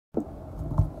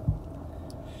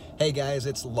Hey guys,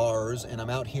 it's Lars, and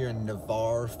I'm out here in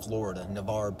Navarre, Florida,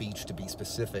 Navarre Beach to be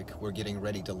specific. We're getting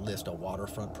ready to list a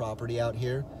waterfront property out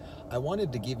here. I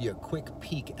wanted to give you a quick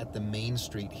peek at the main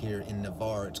street here in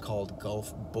Navarre. It's called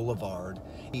Gulf Boulevard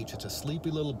Beach. It's a sleepy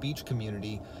little beach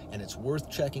community, and it's worth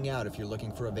checking out if you're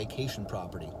looking for a vacation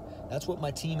property. That's what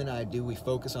my team and I do. We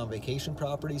focus on vacation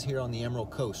properties here on the Emerald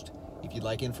Coast. If you'd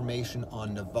like information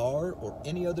on Navarre or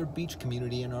any other beach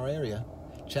community in our area,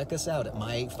 check us out at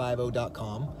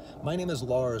my850.com. My name is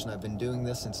Lars, and I've been doing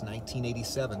this since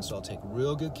 1987, so I'll take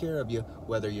real good care of you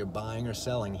whether you're buying or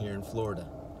selling here in Florida.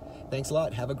 Thanks a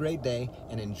lot, have a great day,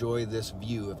 and enjoy this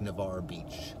view of Navarre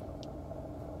Beach.